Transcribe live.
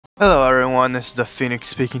Hello everyone, this is the Phoenix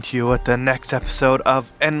speaking to you with the next episode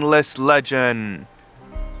of Endless Legend.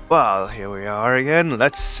 Well, here we are again.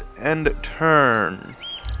 Let's end turn.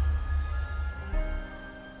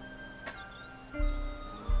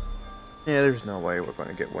 Yeah, there's no way we're going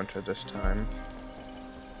to get winter this time.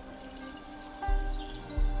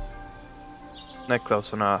 Not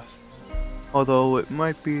close enough. Although it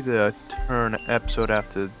might be the turn episode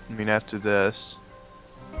after this.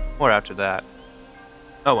 Or after that.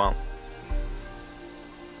 Oh well.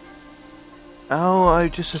 Oh, I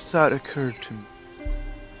just a thought occurred to me.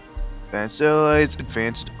 Advanced allies,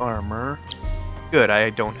 advanced armor. Good,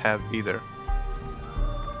 I don't have either.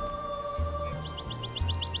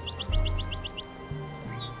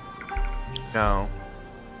 No.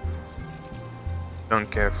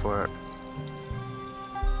 Don't care for it.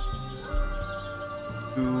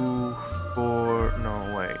 2, 4,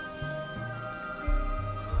 no, wait.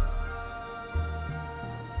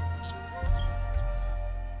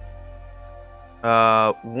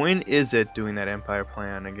 When is it doing that empire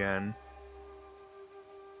plan again?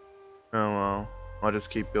 Oh well, I'll just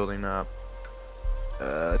keep building up.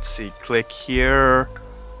 Let's see, click here.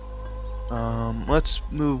 Let's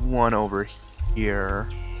move one over here.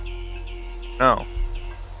 No.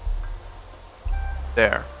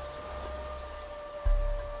 There.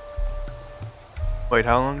 Wait,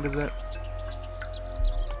 how long did that?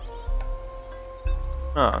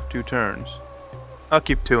 Oh, 2 turns. I'll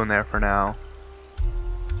keep 2 in there for now.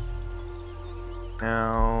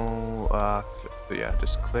 Now, yeah,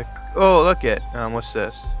 just click. Oh, look it. What's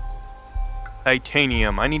this?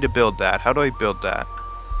 Titanium. I need to build that. How do I build that?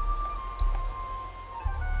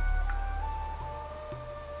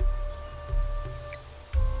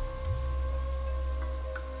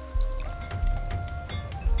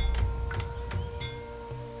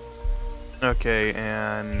 Okay,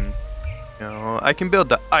 and I can build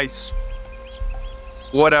the ice.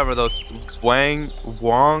 Whatever those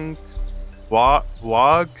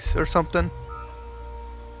wogs or something.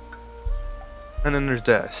 And then there's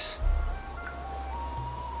this.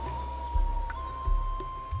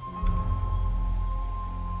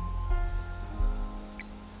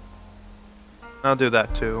 I'll do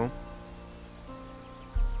that too.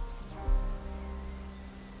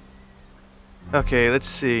 Okay, let's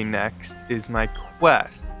see. Next is my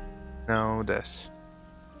quest. No, this.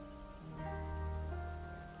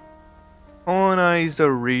 Colonize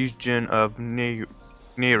the region of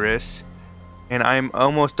Nearest, and I'm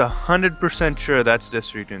almost 100% sure that's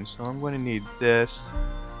this region. So I'm going to need this.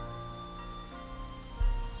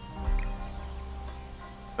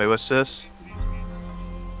 Wait, what's this?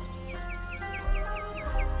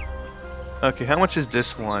 Okay, how much is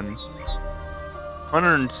this one?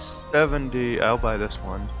 170. I'll buy this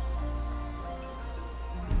one.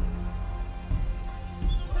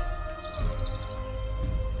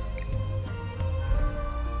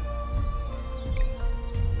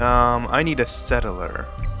 I need a settler.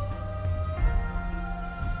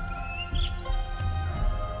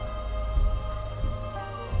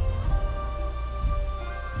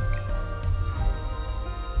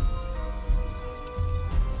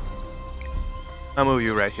 I'll move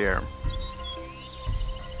you right here.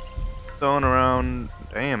 Going around.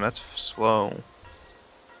 Damn, that's slow.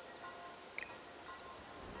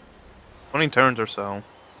 20 turns or so.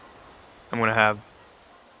 I'm gonna have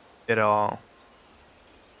it all.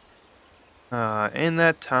 In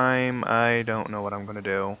that time, I don't know what I'm gonna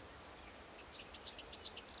do.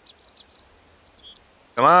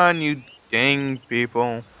 Come on, you dang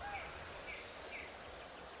people.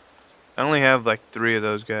 I only have like 3 of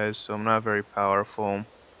those guys, so I'm not very powerful.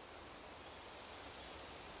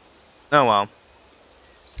 Oh well.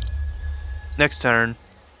 Next turn.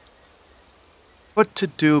 What to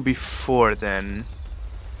do before then?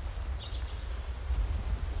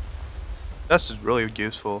 This is really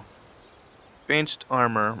useful. Advanced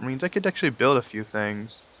armor means I could actually build a few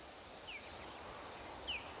things.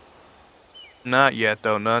 Not yet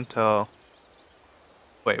though, not until...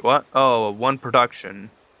 Wait, what? Oh, 1 production.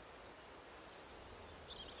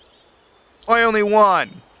 Why only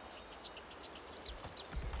 1?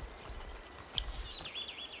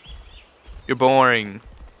 You're boring.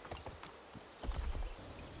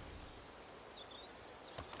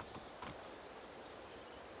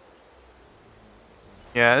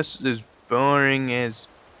 Yeah, this is boring as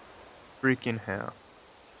freaking hell.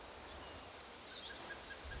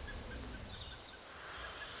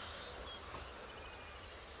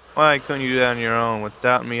 Why couldn't you do that on your own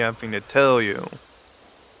without me having to tell you?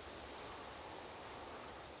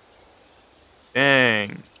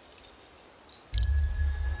 Dang.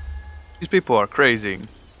 These people are crazy.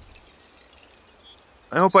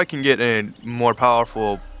 I hope I can get a more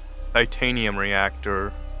powerful titanium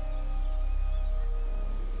reactor.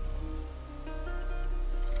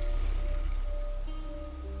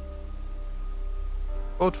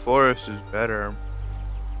 Cold forest is better.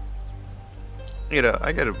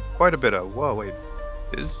 I get quite a bit of. Whoa, wait,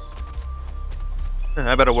 is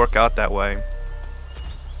I better work out that way.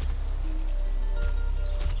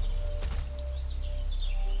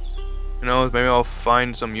 You know, maybe I'll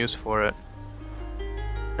find some use for it.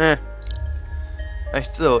 I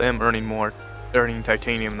still am earning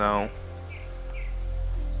titanium though.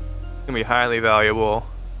 It's gonna be highly valuable.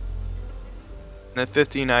 And that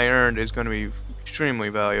 15 I earned is gonna be extremely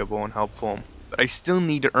valuable and helpful. But I still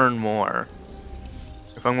need to earn more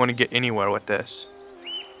if I'm gonna get anywhere with this.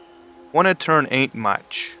 One a turn ain't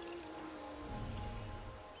much.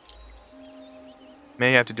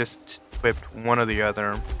 May have to just equip one or the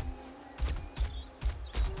other.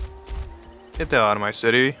 Get the hell out of my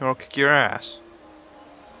city, or I'll kick your ass.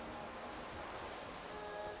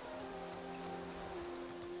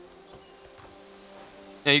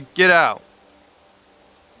 Hey, get out!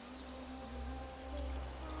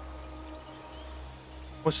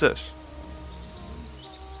 What's this?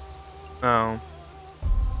 Oh.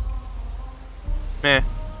 Meh.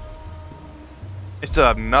 I still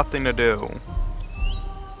have nothing to do.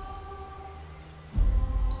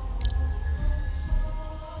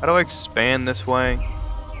 How do I expand this way?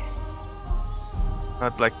 I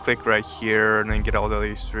have to like click right here and then get all of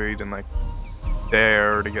these three, then like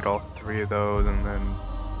there to get all three of those, and then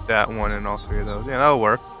that one and all three of those. Yeah, that'll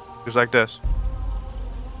work. Just like this.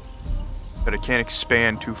 But it can't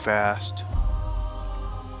expand too fast.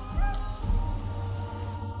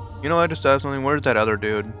 You know, I just thought something. Where's that other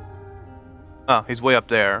dude? Oh, he's way up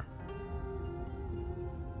there.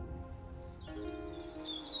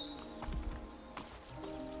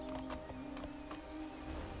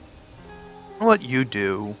 I'll let you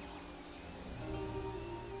do.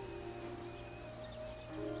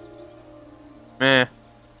 Meh.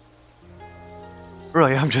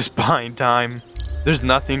 Really, I'm just buying time. There's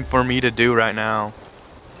nothing for me to do right now.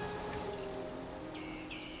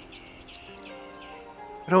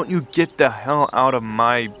 Why don't you get the hell out of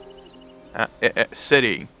my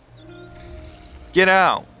city? Get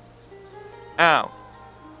out! Out!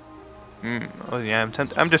 Oh yeah, I'm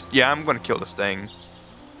gonna kill this thing.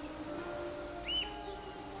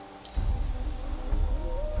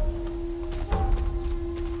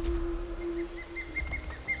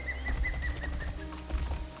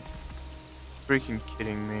 Freaking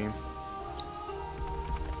kidding me.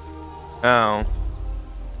 Oh.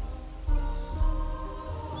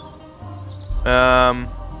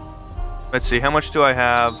 Let's see, how much do I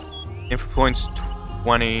have? Info points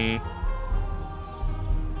 20.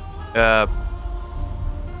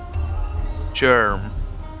 Sure.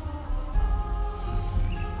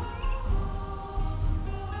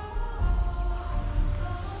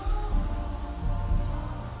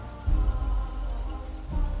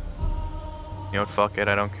 You know what, fuck it,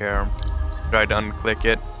 I don't care. Try to unclick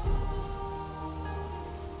it.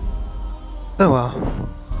 Oh well.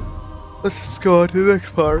 Let's just go on to the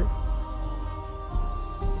next part.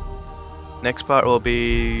 Next part will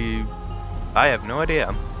be... I have no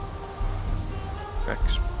idea.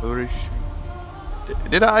 Exploration.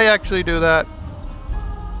 Did I actually do that?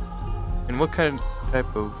 And what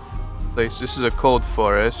type of place? This is a cold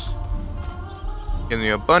forest. Giving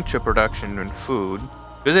me a bunch of production and food.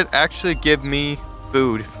 Does it actually give me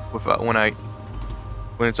food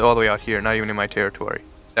when it's all the way out here, not even in my territory?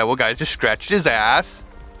 That one guy just scratched his ass.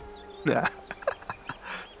 Yeah.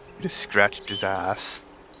 Just scratched his ass.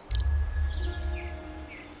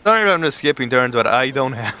 Sorry if I'm just skipping turns, but I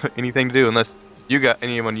don't have anything to do unless you got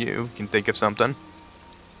anyone you can think of something.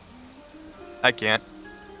 I can't.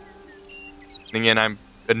 And again, I'm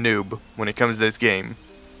a noob when it comes to this game.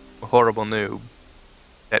 A horrible noob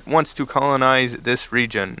that wants to colonize this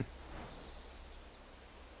region.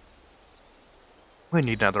 We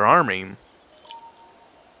need another army.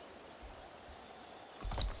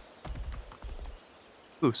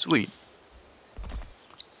 Ooh, sweet.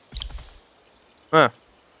 Huh.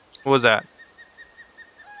 What was that?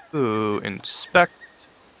 Ooh, inspect.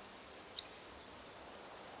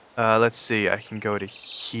 Let's see, I can go to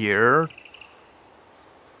here.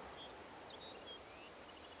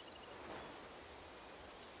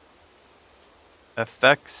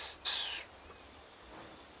 Effects.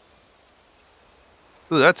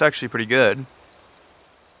 Ooh, that's actually pretty good.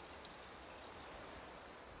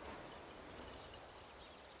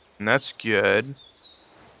 And that's good.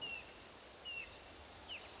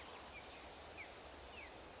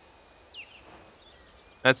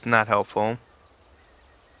 That's not helpful.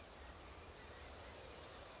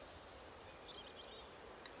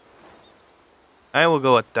 I will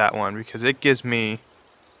go with that one because it gives me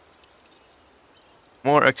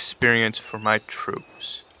more experience for my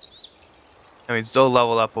troops. I mean, they'll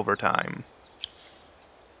level up over time.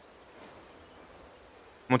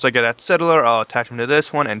 Once I get that settler, I'll attach him to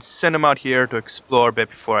this one and send him out here to explore a bit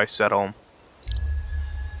before I settle him.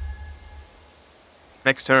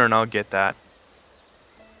 Next turn, I'll get that.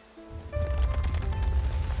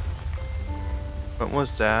 What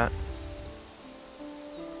was that?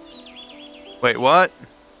 Wait, what?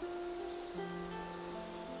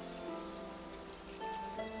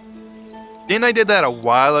 Didn't I did that a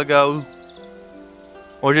while ago?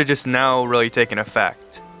 Or is it just now really taking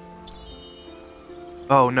effect?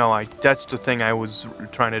 Oh no, that's the thing I was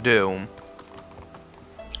trying to do.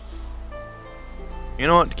 You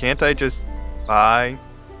know what, can't I just buy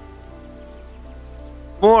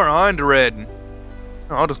 400?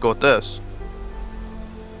 I'll just go with this.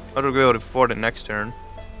 I'll just go to afford it next turn.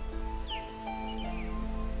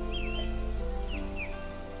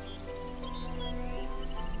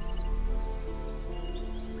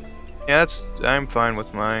 Yeah, I'm fine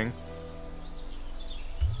with mine.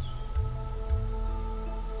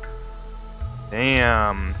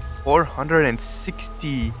 Damn,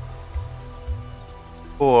 460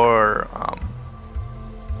 for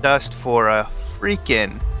dust for a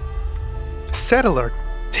freaking settler.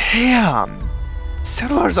 Damn,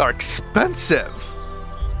 settlers are expensive.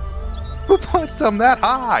 Who wants them that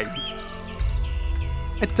high?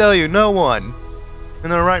 I tell you, no one in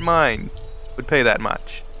their right mind would pay that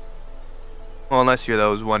much. Well, unless you're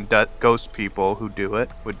those ghost people who would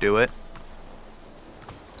do it.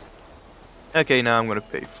 Okay, now I'm gonna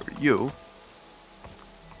pay for you.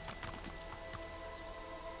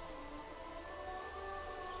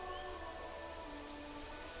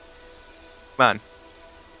 Come on.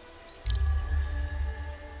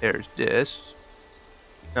 There's this.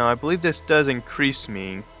 Now, I believe this does increase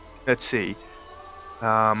me. Let's see.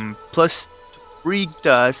 Plus 3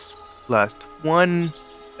 dust, plus 1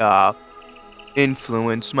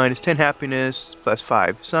 influence, minus 10 happiness, plus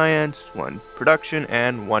 5 science, 1 production,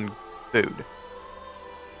 and 1 food.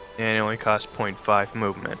 And it only costs 0.5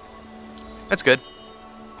 movement. That's good.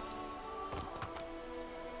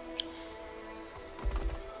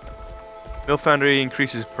 Mill Foundry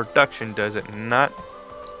increases production, does it not?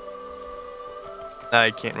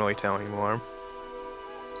 I can't really tell anymore.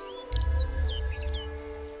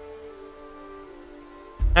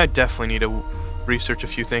 I definitely need to research a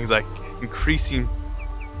few things like increasing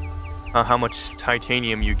how much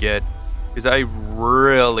titanium you get, because I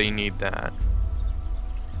really need that.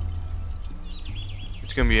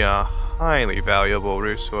 It's going to be a highly valuable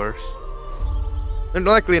resource. I'm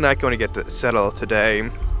likely not going to get to settle today,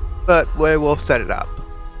 but we'll set it up.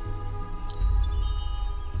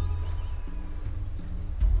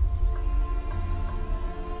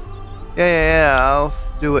 Yeah, I'll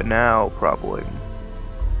do it now, probably.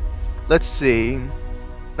 Let's see.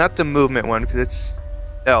 Not the movement one, because it's...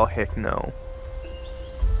 Oh, heck no.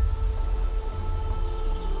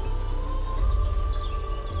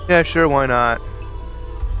 Yeah, sure, why not?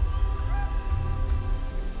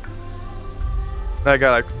 I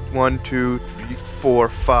got like 1, 2, 3, 4,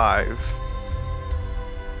 5.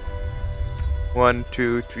 1,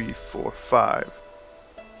 2, 3, 4, 5.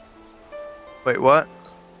 Wait, what?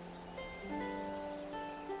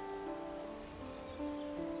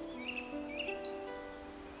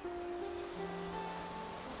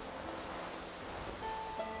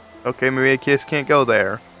 Okay, Maria Kiss can't go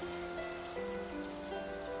there.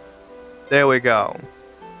 There we go.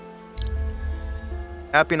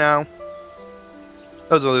 Happy now?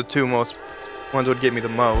 Those are the two ones that would get me the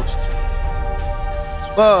most.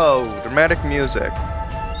 Whoa, dramatic music.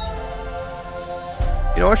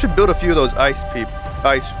 You know, I should build a few of those ice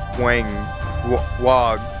wang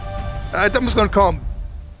wog. I'm just gonna call them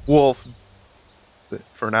Wolf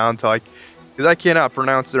for now because I cannot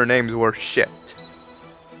pronounce their names worth shit.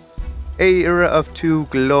 Era of 2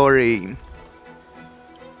 glory.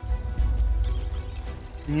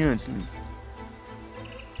 Yes.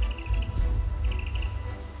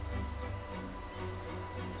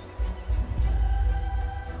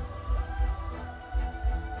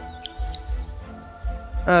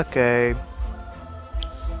 Okay.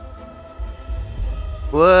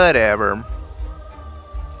 Whatever.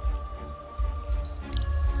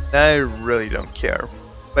 I really don't care.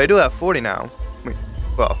 But I do have 40 now.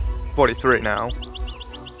 Well, 43 now.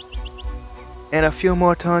 And a few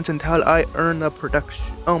more tons until I earn the production.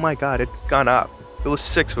 Oh my god, it's gone up. It was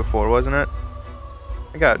 6 before, wasn't it?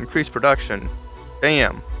 I got increased production.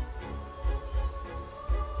 Damn.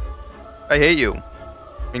 I hate you.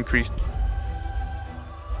 Increased.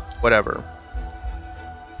 Whatever.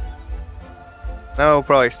 I'll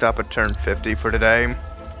probably stop at turn 50 for today.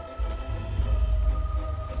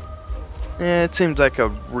 Yeah, it seems like a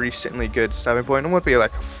recently good stopping point. It won't be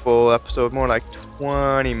like a full episode, more like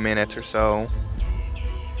 20 minutes or so.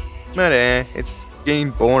 But it's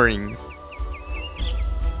getting boring.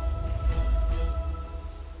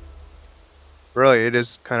 Really, it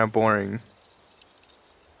is kind of boring.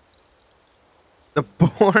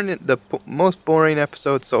 The most boring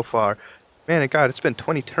episode so far. Man, God, it's been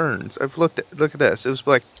 20 turns. Look at this. It was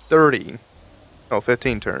like 30. No,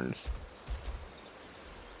 15 turns.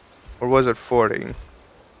 Or was it 40?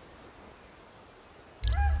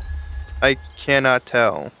 I cannot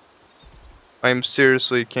tell. I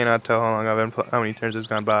seriously cannot tell how long I've been how many turns has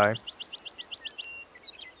gone by.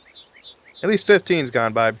 At least 15's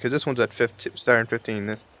gone by because this one's at 15, starting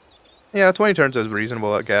 15. Yeah, 20 turns is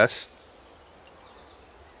reasonable, I guess.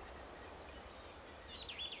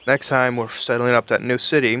 Next time we're settling up that new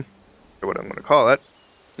city, or what I'm gonna call it.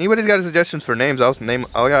 Anybody's got suggestions for names? I'll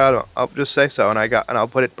just say so, and I'll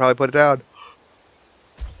probably put it down.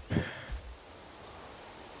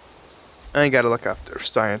 I ain't gotta look after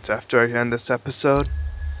science after I end this episode.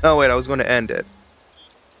 Oh wait, I was gonna end it.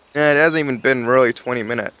 Yeah, it hasn't even been really 20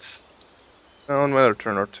 minutes. Oh, another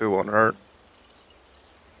turn or two won't hurt.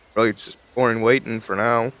 Really, it's just boring waiting for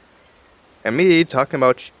now. And me talking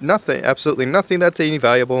about nothing, absolutely nothing that's any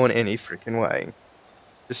valuable in any freaking way.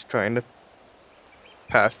 Just trying to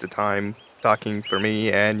pass the time talking for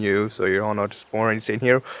me and you, so you're all not just boring sitting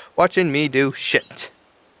here watching me do shit.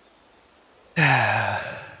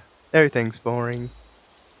 Everything's boring.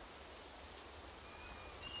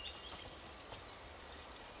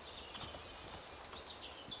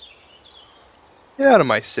 Get out of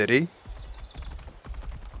my city.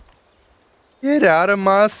 Get out of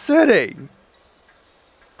my city. You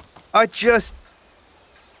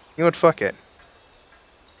know what, fuck it.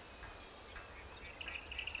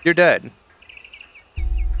 You're dead.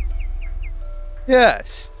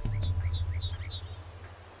 Yes.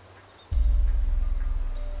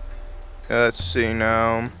 Let's see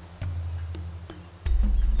now.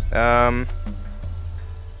 How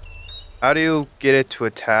do you get it to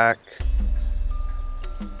attack?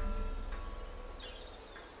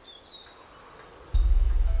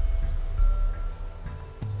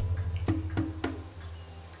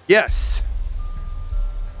 Yes.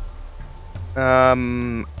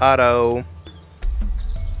 Auto.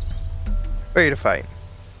 Ready to fight.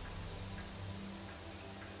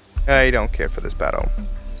 I don't care for this battle.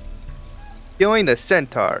 Killing the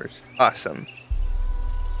centaurs. Awesome.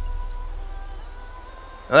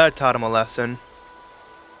 Well, that taught him a lesson.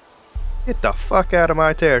 Get the fuck out of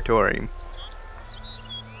my territory.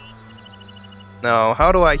 Now,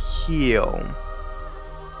 how do I heal?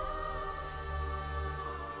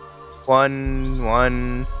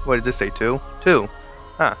 One, what did this say, 2? 2.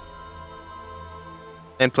 Huh.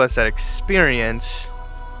 And plus that experience.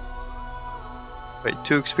 Wait,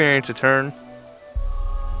 2 experience a turn?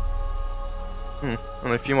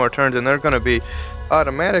 Only a few more turns and they're gonna be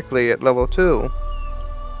automatically at level 2.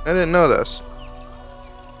 I didn't know this.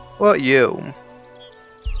 Well, you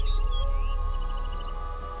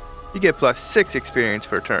get plus 6 experience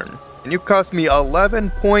per turn. And you cost me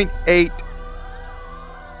 11.8.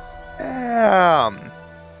 Damn.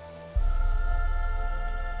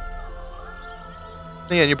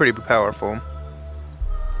 Yeah, you're pretty powerful.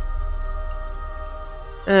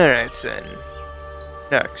 Alright then.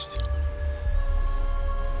 Next.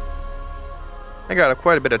 I got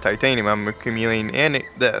quite a bit of titanium I'm accumulating and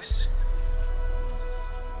this.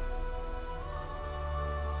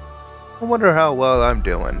 I wonder how well I'm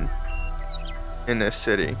doing in this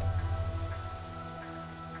city.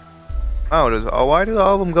 Oh, why do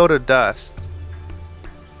all of them go to dust?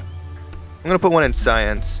 I'm gonna put one in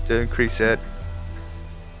science to increase it.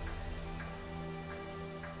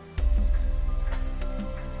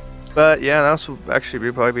 But yeah, that will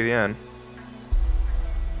actually probably be the end.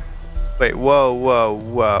 Wait,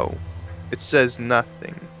 whoa. It says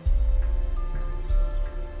nothing.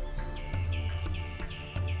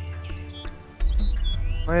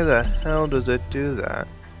 Why the hell does it do that?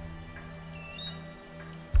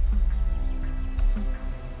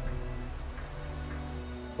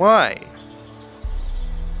 Why?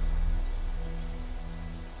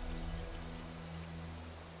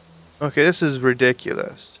 Okay, this is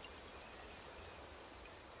ridiculous.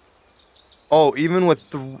 Oh, even with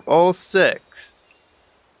all 6.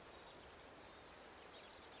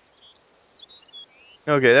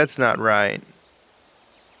 Okay, that's not right.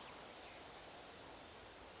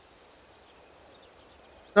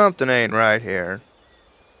 Something ain't right here.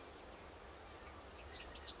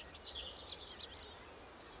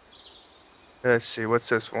 Let's see, what's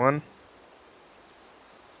this one?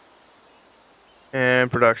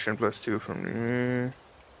 And production +2 from...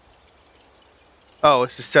 Oh,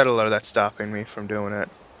 it's the settler that's stopping me from doing it.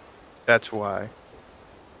 That's why.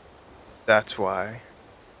 That's why.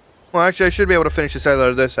 Well, actually, I should be able to finish the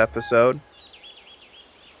settler this episode.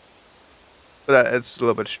 But it's a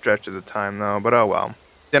little bit stretch of the time, though. But oh well.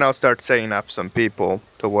 Then I'll start setting up some people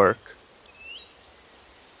to work.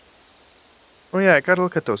 Oh yeah, I gotta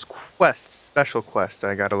look at those quests, special quests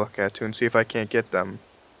I gotta look at too, and see if I can't get them.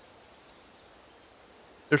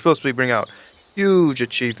 They're supposed to be bring out huge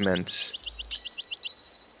achievements.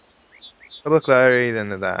 Public library, then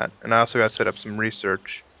to that. And I also gotta set up some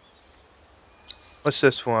research. What's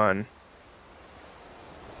this one?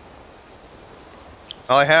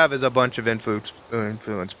 All I have is a bunch of influence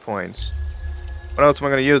points. What else am I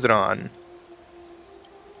gonna use it on?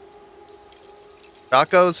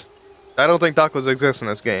 Tacos? I don't think tacos exist in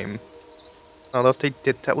this game. Although if they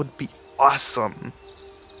did, that would be awesome.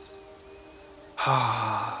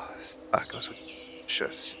 Ah, tacos are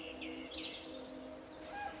delicious.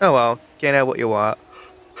 Oh well, can't have what you want.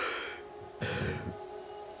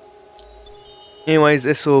 Anyways,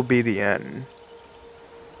 this will be the end.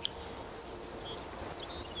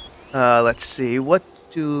 Let's see. What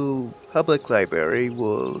do public library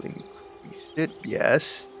will increase it?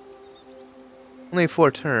 Yes. Only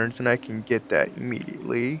 4 turns, and I can get that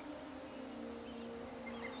immediately.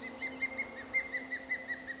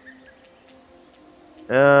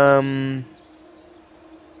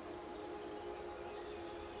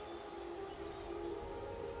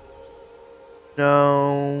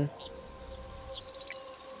 No.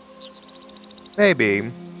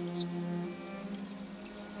 Maybe.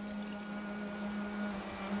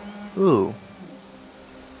 Ooh.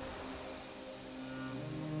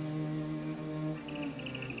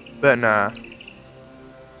 But nah.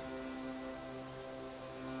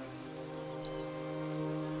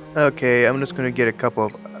 Okay, I'm just gonna get a couple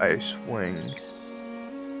of ice wings.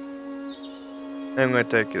 I'm gonna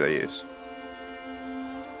take these.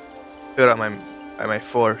 Build up my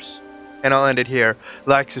force. And I'll end it here.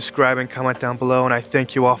 Like, subscribe, and comment down below, and I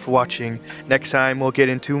thank you all for watching. Next time we'll get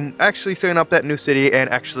into actually setting up that new city and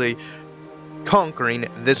actually conquering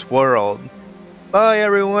this world. Bye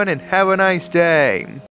everyone, and have a nice day.